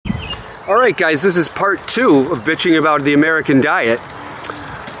Alright guys, this is part 2 of bitching about the American diet.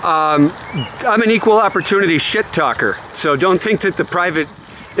 I'm an equal opportunity shit talker, so don't think that the private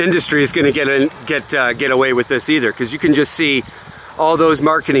industry is going to get away with this either, because you can just see all those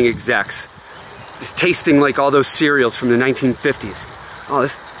marketing execs tasting like all those cereals from the 1950s. Oh,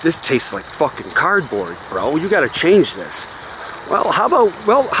 this tastes like fucking cardboard, bro. You got to change this. Well, how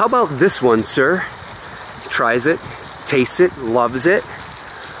about this one, sir? Tries it, tastes it, loves it.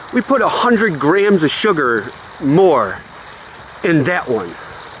 We put 100 grams of sugar more in that one.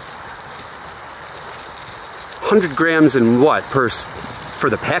 100 grams in what? For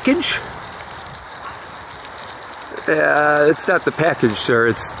the package? It's not the package, sir.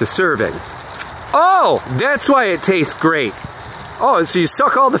 It's the serving. Oh, that's why it tastes great. Oh, so you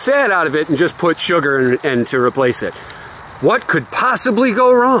suck all the fat out of it and just put sugar in to replace it. What could possibly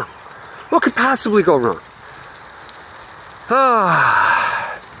go wrong? What could possibly go wrong? Ah.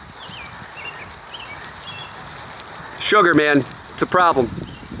 Sugar, man, it's a problem.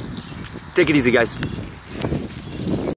 Take it easy, guys.